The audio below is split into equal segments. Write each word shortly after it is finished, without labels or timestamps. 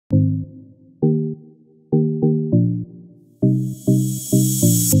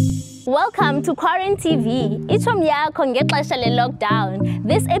Welcome to Quaran TV. Ichom yakho ngexesha le-lockdown.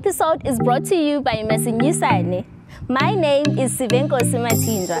 This episode is brought to you by Masinyusane. My name is Sivenkosi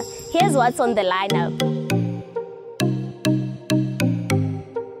Matindra. Here's what's on the lineup.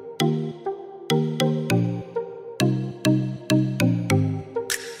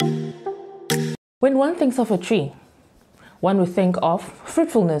 When one thinks of a tree, one would think of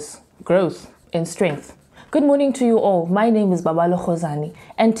fruitfulness, growth, and strength. Good morning to you all. My name is Babalo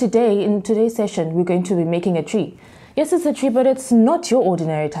and today, in today's session, we're going to be making a tree. Yes, it's a tree, but it's not your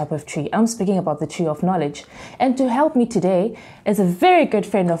ordinary type of tree. I'm speaking about the tree of knowledge. And to help me today is a very good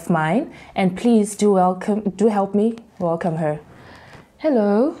friend of mine, and please do help me welcome her.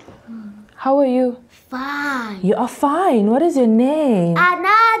 Hello. How are you? Fine. You are fine. What is your name?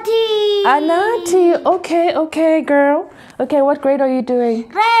 Anathi. Anathi. Okay, girl. Okay, what grade are you doing?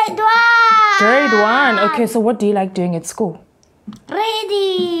 Grade 1. Grade 1. Okay, so what do you like doing at school?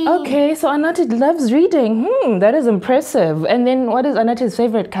 Reading. Okay, so Anathi loves reading. That is impressive. And then what is Anathi's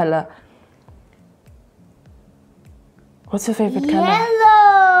favorite color? What's your favorite color?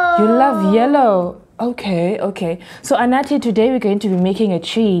 Yellow. You love yellow. Okay. So Anathi, today we're going to be making a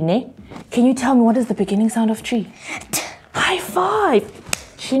tree, ne? Can you tell me what is the beginning sound of tree? High five!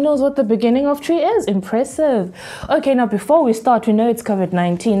 She knows what the beginning of tree is. Impressive. Okay, now before we start, we know it's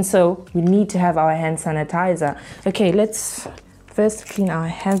COVID-19, so we need to have our hand sanitizer. Okay, let's first clean our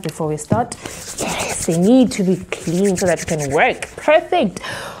hands before we start. Yes, they need to be clean so that we can work. Perfect.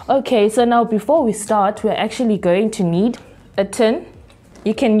 Okay, so now before we start, we're actually going to need a tin.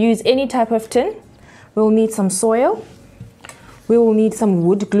 You can use any type of tin. We'll need some soil. We will need some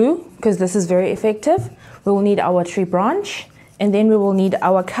wood glue because this is very effective. We will need our tree branch, and then we will need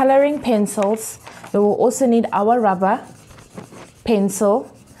our coloring pencils. We will also need our rubber,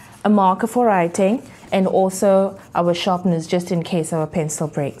 pencil, a marker for writing, and also our sharpeners just in case our pencil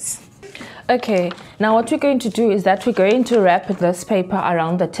breaks. Okay, now what we're going to do is that we're going to wrap this paper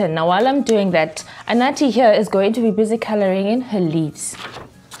around the tin. Now while I'm doing that, Anathi here is going to be busy coloring in her leaves.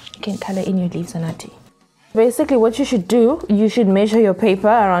 You can color in your leaves, Anathi. Basically what you should do, you should measure your paper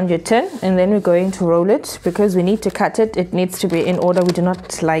around your tin, and then we're going to roll it because we need to cut it. It needs to be in order. We do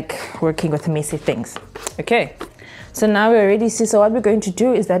not like working with messy things. Okay, so now we're ready. So what we're going to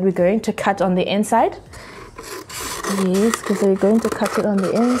do is that we're going to cut on the inside. Yes, because we're going to cut it on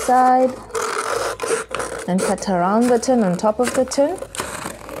the inside and cut around the tin, on top of the tin.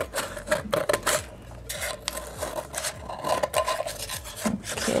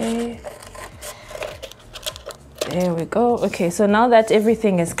 Okay. There we go. Okay, so now that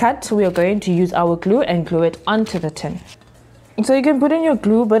everything is cut, we are going to use our glue and glue it onto the tin. So you can put in your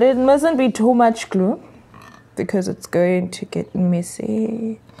glue, but it mustn't be too much glue because it's going to get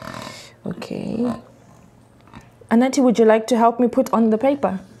messy. Okay. Anathi, would you like to help me put on the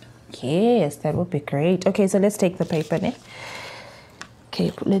paper? Yes, that would be great. Okay, so let's take the paper now.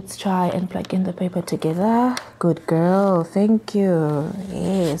 Okay, let's try and plug in the paper together. Good girl, thank you.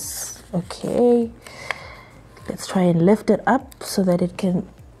 Yes, okay. Let's try and lift it up so that it can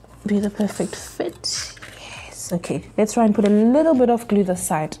be the perfect fit. Yes, okay. Let's try and put a little bit of glue this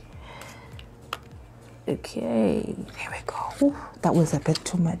side. Okay, there we go. Ooh, that was a bit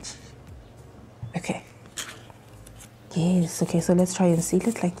too much. Okay. Yes, okay, so let's try and seal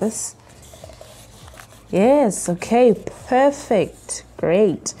it like this. Yes, okay, perfect.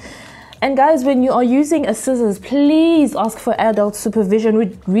 Great. And guys, when you are using a scissors, please ask for adult supervision.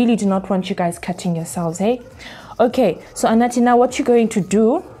 We really do not want you guys cutting yourselves, hey? Okay, so Anathi, now what you're going to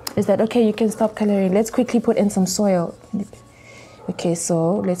do is that, okay, you can stop coloring. Let's quickly put in some soil. Okay,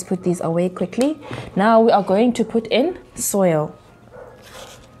 so let's put these away quickly. Now we are going to put in soil.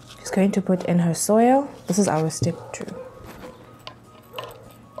 She's going to put in her soil. This is our step 2.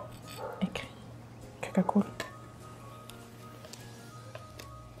 Okay, cool.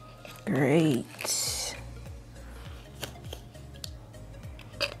 Great.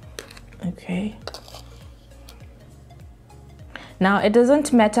 Okay. Now it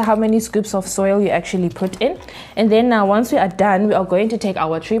doesn't matter how many scoops of soil you actually put in. And then now once we are done, we are going to take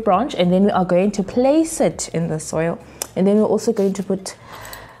our tree branch and then we are going to place it in the soil. And then we're also going to put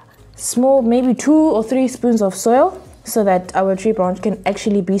small, maybe 2 or 3 spoons of soil so that our tree branch can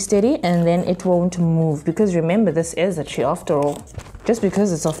actually be steady and then it won't move. Because remember, this is a tree after all. Just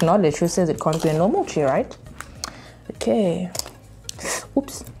because it's of knowledge, who says it can't be a normal tree, right? Okay.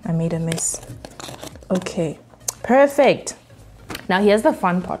 Oops, I made a mess. Okay, perfect. Now here's the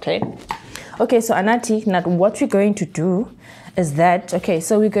fun part, eh? Okay, so Anathi, now what we're going to do is that, okay,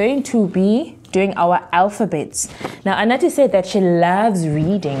 so we're going to be doing our alphabets. Now Anathi said that she loves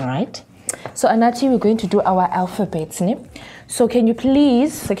reading, right? So Anathi, we're going to do our alphabets, ne? So can you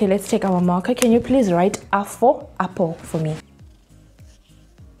please, okay, let's take our marker. Can you please write A for apple for me?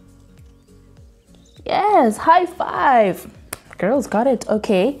 Yes, high five. Girls got it,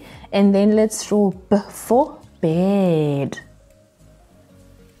 okay. And then let's draw B for bed.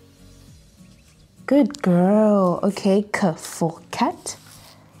 Good girl. Okay, K for cat.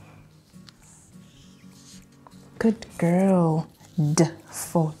 Good girl. D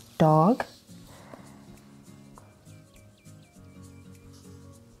for dog.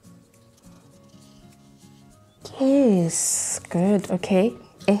 Yes, good. Okay,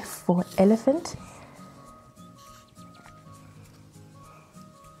 F for elephant.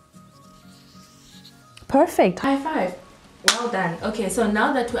 Perfect. High five. Well done. Okay, so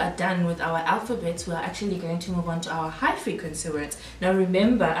now that we are done with our alphabets, we are actually going to move on to our high frequency words. Now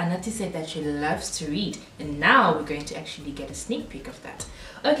remember, Anathi said that she loves to read, and now we're going to actually get a sneak peek of that.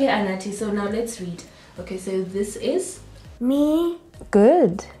 Okay, Anathi, so now let's read. Okay, so this is Me.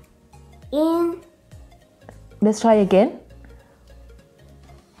 good. In. Let's try again.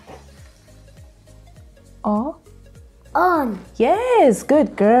 Oh, On. yes,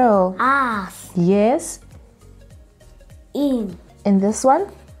 good girl. As. Yes, In. and this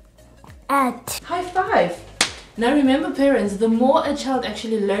one? At. High five. Now remember, parents, the more a child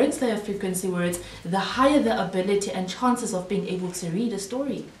actually learns their frequency words, the higher the ability and chances of being able to read a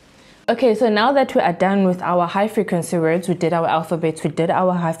story. Okay, so now that we are done with our high frequency words, we did our alphabets, we did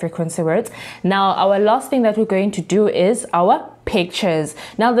our high frequency words. Now our last thing that we're going to do is our pictures.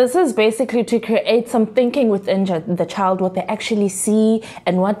 Now this is basically to create some thinking within the child, what they actually see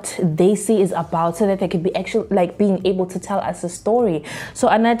and what they see is about, so that they can be actually like being able to tell us a story. So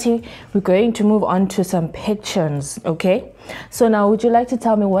Anathi, we're going to move on to some pictures, okay? So now would you like to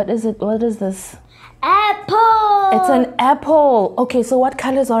tell me what is it? What is this? Apple. It's an apple. Okay, so what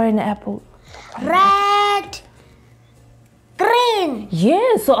colors are in an apple? Red. Green.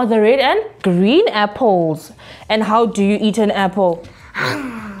 Yes, so are the red and green apples. And how do you eat an apple?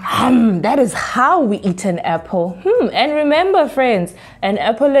 That is how we eat an apple. And remember, friends, an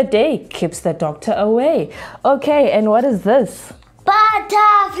apple a day keeps the doctor away. Okay, and what is this?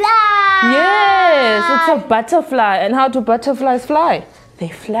 Butterfly. Yes, it's a butterfly. And how do butterflies fly? They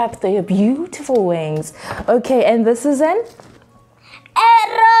flap their beautiful wings. Okay, and this is an?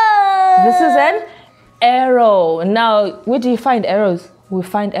 Arrow. This is an arrow. Now, where do you find arrows? We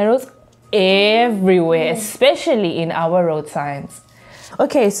find arrows everywhere, especially in our road signs.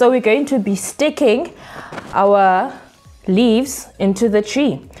 Okay, so we're going to be sticking our leaves into the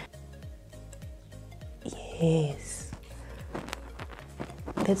tree. Yes.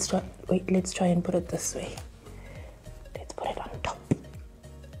 Let's try, wait, let's try and put it this way. Let's put it on top.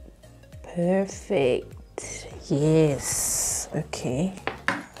 Perfect. Yes. Okay.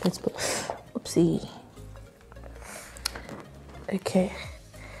 Let's put, oopsie. Okay.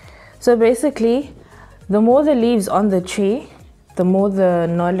 So basically, the more the leaves on the tree, the more the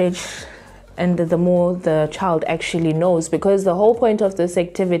knowledge and the more the child actually knows, because the whole point of this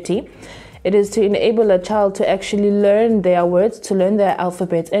activity, it is to enable a child to actually learn their words, to learn their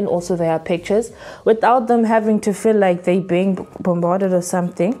alphabets and also their pictures without them having to feel like they're being bombarded or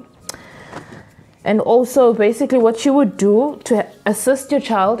something. And also basically what you would do to assist your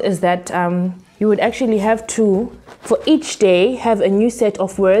child is that you would actually have to, for each day, have a new set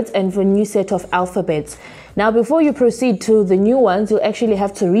of words and a new set of alphabets. Now, before you proceed to the new ones, you'll actually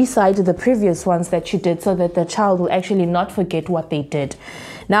have to recite the previous ones that you did so that the child will actually not forget what they did.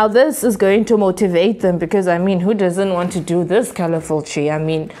 Now, this is going to motivate them because, I mean, who doesn't want to do this colorful tree? I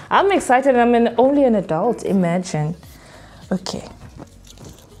mean, I'm excited. I'm only an adult. Imagine. Okay.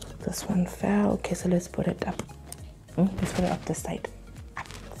 This one fell. Okay, so let's put it up. Let's put it up this side. Up.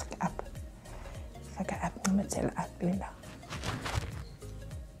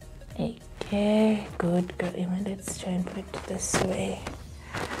 Okay, good. Let's try and put it this way.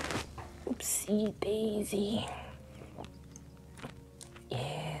 Oopsie daisy.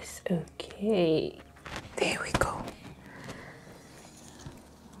 Yes, okay. There we go.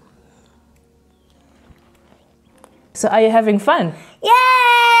 So are you having fun? Yeah.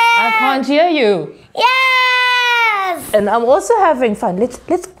 I can't hear you. Yes. And I'm also having fun.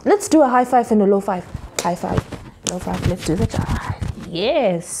 Let's do a high five and a low five. High five, low five. Let's do the high.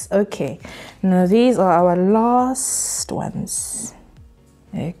 Yes. Okay. Now these are our last ones.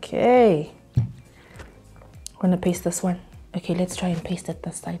 Okay. I'm gonna paste this one. Okay, let's try and paste it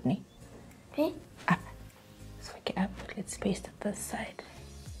this side, ne? Okay. Up. So we get up. Let's paste it this side.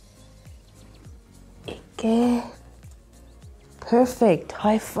 Okay. Perfect.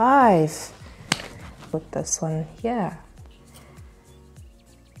 High five. Put this one here.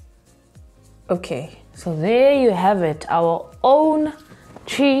 Okay, so there you have it, our own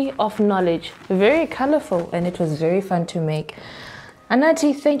tree of knowledge. Very colorful, and it was very fun to make.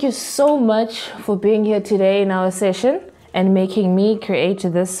 Anathi, thank you so much for being here today in our session and making me create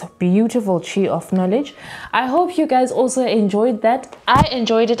this beautiful tree of knowledge. I hope you guys also enjoyed that. I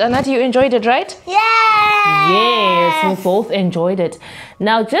enjoyed it. Anathi, you enjoyed it, right? Yes, we both enjoyed it.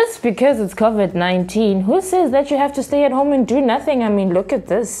 Now, just because it's COVID-19, who says that you have to stay at home and do nothing? I mean, look at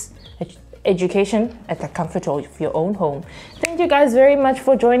this. Education at the comfort of your own home. Thank you guys very much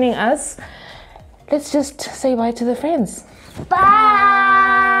for joining us. Let's just say bye to the friends.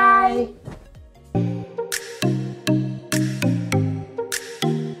 Bye.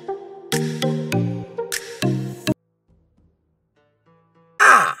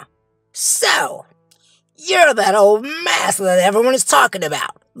 So, you're that old master that everyone is talking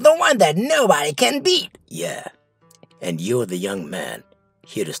about. The one that nobody can beat. Yeah, and you're the young man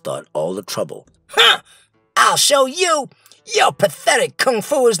here to start all the trouble. Huh! I'll show you. Your pathetic kung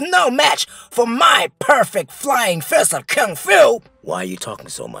fu is no match for my perfect flying fist of kung fu. Why are you talking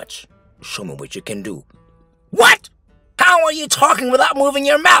so much? Show me what you can do. What? How are you talking without moving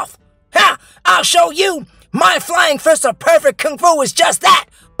your mouth? Huh! I'll show you. My flying fist of perfect kung fu is just that.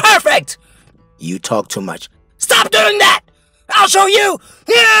 Perfect! You talk too much. Stop doing that! I'll show you!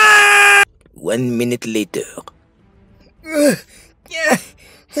 Yeah! 1 minute later.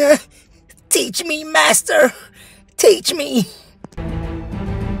 Teach me, master. Teach me.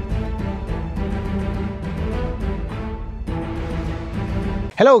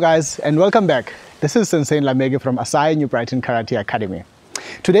 Hello guys, and welcome back. This is Sensei Lameki from Asahi New Brighton Karate Academy.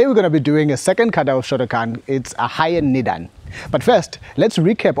 Today we're going to be doing a second kata of Shotokan. It's a high-end Nidan. But first, let's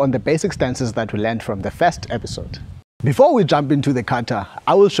recap on the basic stances that we learned from the first episode. Before we jump into the kata,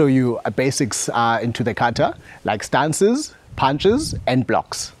 I will show you basics into the kata, like stances, punches, and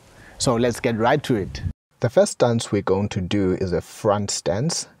blocks. So let's get right to it. The first stance we're going to do is a front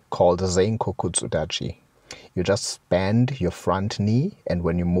stance called Zenkoku Tsudachi. You just bend your front knee, and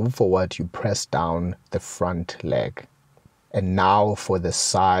when you move forward, you press down the front leg. And now for the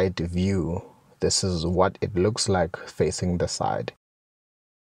side view. This is what it looks like facing the side.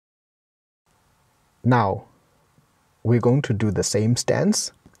 Now, we're going to do the same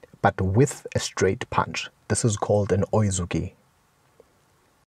stance, but with a straight punch. This is called an oizuki.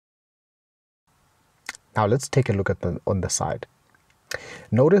 Now let's take a look at on the side.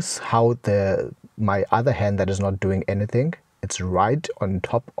 Notice how my other hand that is not doing anything, it's right on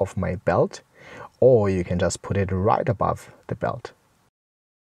top of my belt, or you can just put it right above the belt.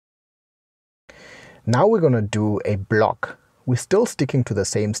 Now we're going to do a block. We're still sticking to the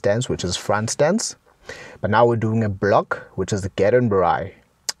same stance, which is front stance, but now we're doing a block, which is the Gerenbarai.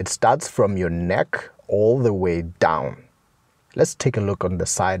 It starts from your neck all the way down. Let's take a look on the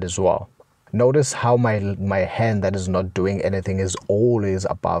side as well. Notice how my hand that is not doing anything is always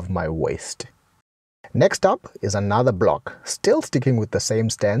above my waist. Next up is another block, still sticking with the same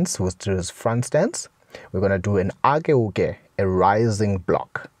stance, which is front stance. We're going to do an ageuke, a rising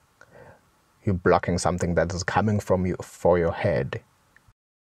block. You're blocking something that is coming from you for your head.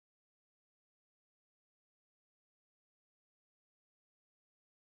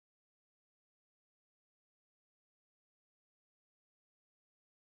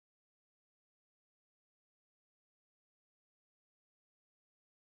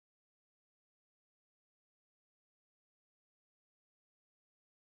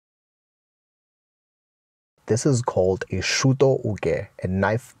 This is called a shuto uke, a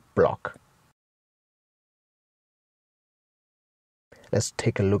knife block. Let's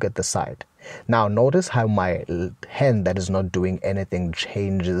take a look at the side. Now notice how my hand that is not doing anything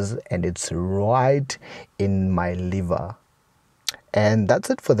changes, and it's right in my liver. And that's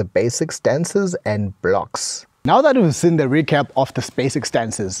it for the basic stances and blocks. Now that we've seen the recap of the basic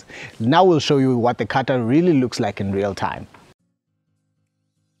stances, now we'll show you what the kata really looks like in real time.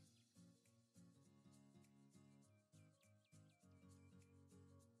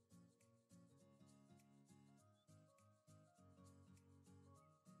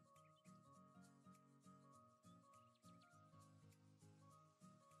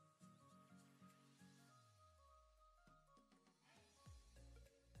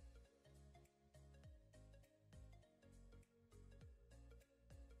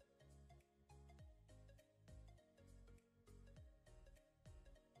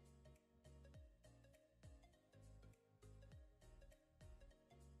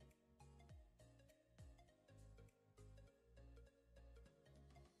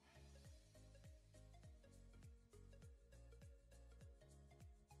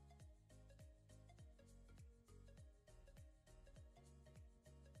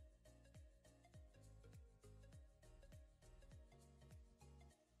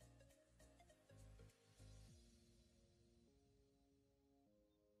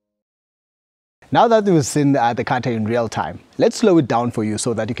 Now that we've seen the kata in real time, let's slow it down for you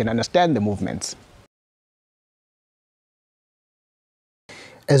so that you can understand the movements.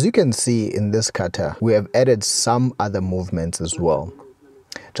 As you can see in this kata, we have added some other movements as well.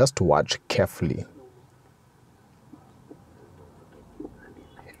 Just watch carefully.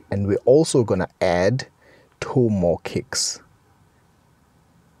 And we're also going to add 2 more kicks.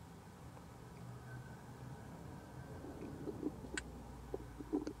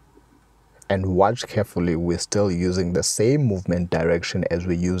 And watch carefully, we're still using the same movement direction as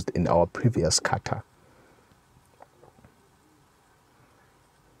we used in our previous kata.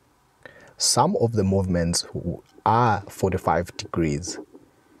 Some of the movements are 45 degrees.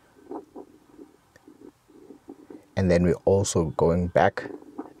 And then we're also going back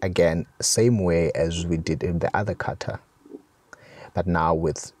again, same way as we did in the other kata. But now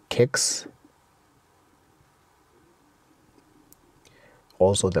with kicks.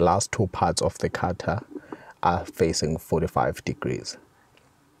 Also, the last 2 parts of the kata are facing 45 degrees.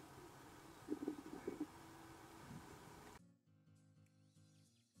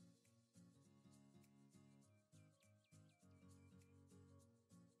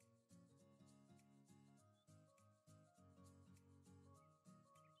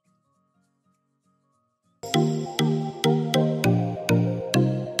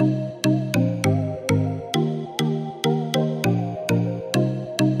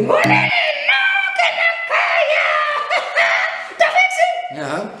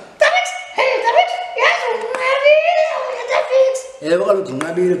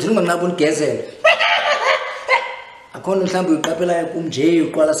 Akhona mhlawumbe uyiqaphelayo kum nje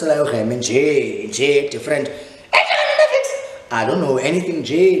uqwalaselayo Greme nje different. I don't know anything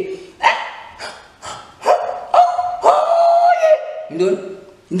nje. Indon?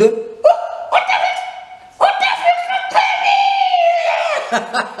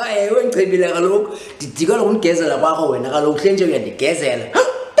 Ewe ngichibile kaloku ndidika lo ungezela kwakho wena kaloku hle nje uyandigezela.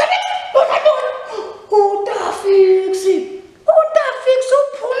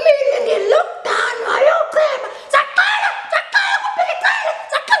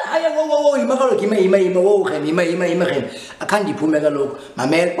 Akhandiphume kaloku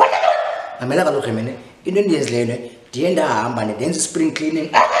mamela kaloku Greme into endiyenzileyo ndiye ndahamba ndenza spring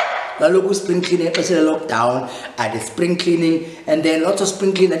cleaning kaloku spring cleaning exesha le-lockdown I did spring cleaning and then lots of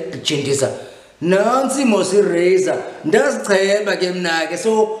spring cleaning ndijendisa nantsi mos irazor ndazicheba ke mna ke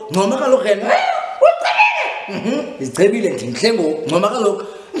so ncoma kaloku Greme ndizichebile ndimhle ngoku ncoma kaloku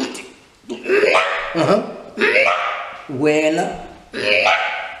wena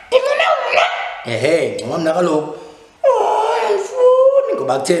ncoma mna kaloku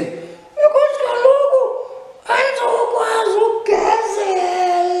ngoba kutheni because kaloku andizokwazi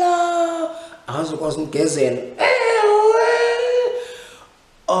ukugezela awuzokwazi ukugezela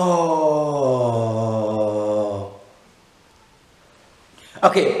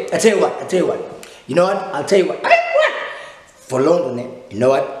okay I tell you what you know what I'll tell you what for London you know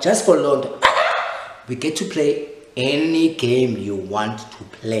what just for London we get to play any game you want to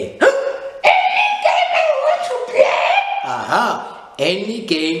play. Any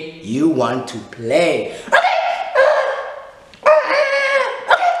game you want to play.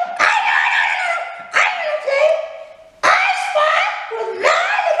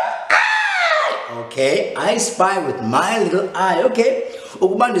 Okay, I spy with my little eye. Okay,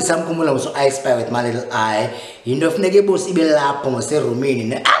 ukuba ndisamkhumbula so I spy with my little eye. Into funeke boss ibe lapho ngoserumini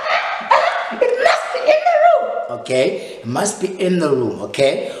ne. It must be in the room. Okay, it must be in the room.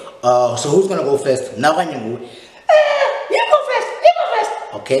 Okay, so who's gonna go first? Now can you go?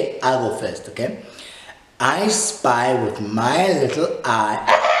 Okay, I'll go first, okay? I spy with my little eye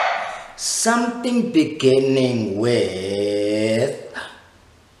something beginning with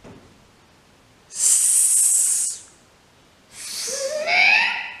S.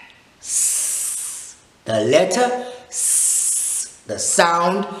 The letter S, the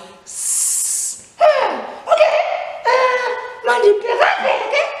sound S. Okay,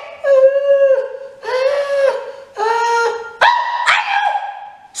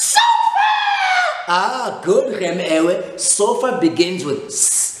 good, Greme. Sofa begins with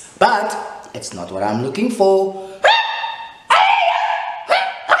S, but it's not what I'm looking for.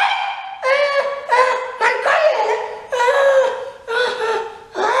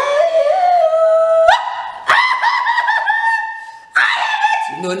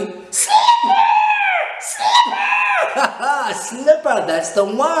 Slipper, that's the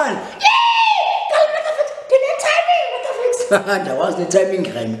one. That was the timing,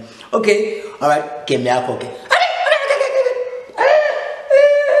 Greme. Okay, alright, give me up, okay.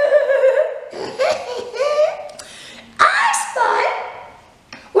 I spy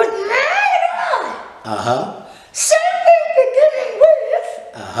with my little eye Something beginning with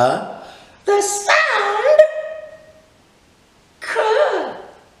the sound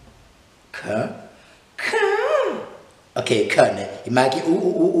k. Okay, k. You might get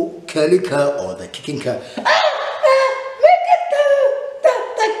curly k or the kicking k. Make it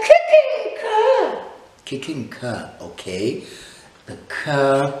the kicking k. Kicking k, okay. The k.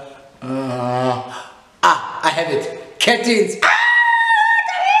 I have it. Kittens.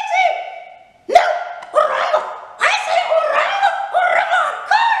 No, orango. I say orango.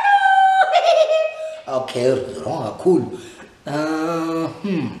 Okay, wrong, cool.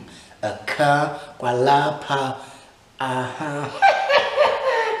 A k kwalapa.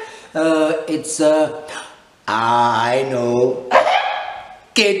 It's I know.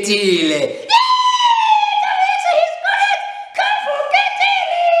 Ketile.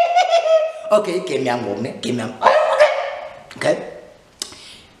 Okay, give me a moment. Give me a okay.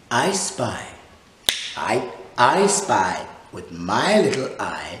 I spy with my little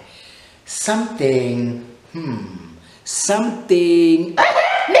eye something. Something.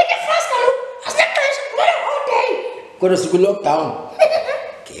 Make it faster, look. I said all day. Go to school lockdown.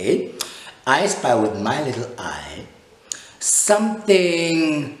 Okay. I spy with my little eye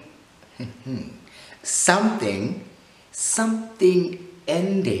something. Something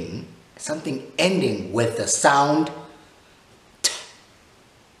ending with the sound t.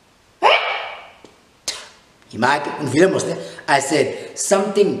 You might I said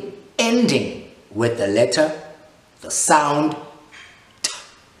something ending with the letter, the sound t.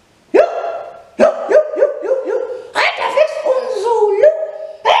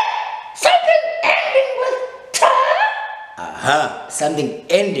 Something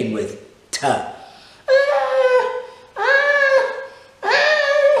ending with t.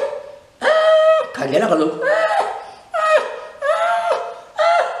 Kangela ka look.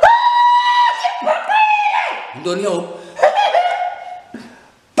 Don't you?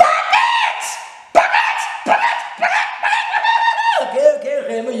 Okay,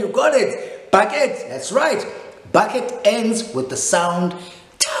 Greme, you got it. Bucket, that's right. Bucket ends with the sound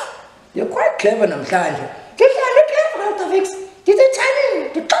t. You're quite clever, namhlanje.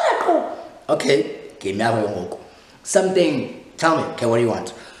 Okay, give me a something. Tell me, okay, what do you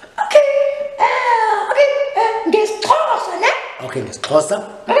want? Okay, it's closer.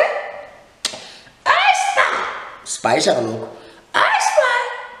 I spy. Spy look. I spy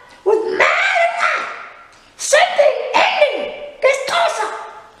with my eye. Something ending gets closer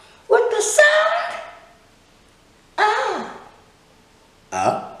with the sound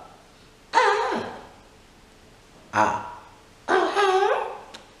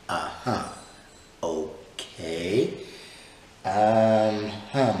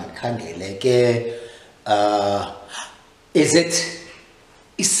Okay. Is it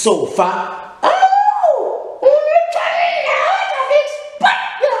a sofa?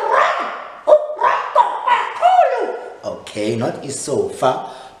 Okay, not a sofa,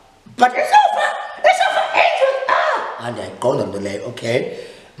 but a sofa. The sofa ends with and I go on the leg. Okay,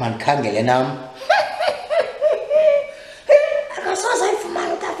 man can't get nam.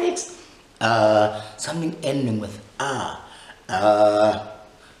 Something ending with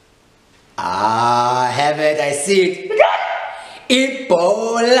I have it, I see it.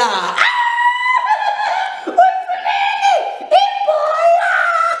 Ebola.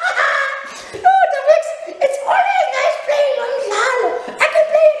 It's always nice playing on piano. I can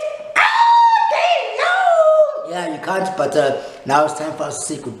play it all day long. Yeah, you can't, but now it's time for us to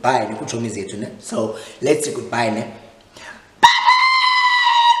say goodbye. So let's say goodbye.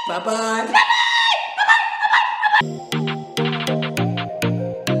 Bye-bye.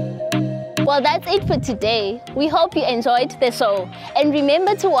 Well, that's it for today. We hope you enjoyed the show. And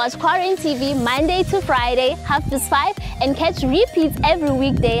remember to watch Quaran TV Monday to Friday, 5:30, and catch repeats every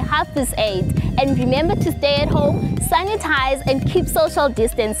weekday, 8:30. And remember to stay at home, sanitize, and keep social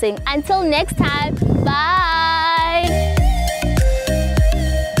distancing. Until next time, bye!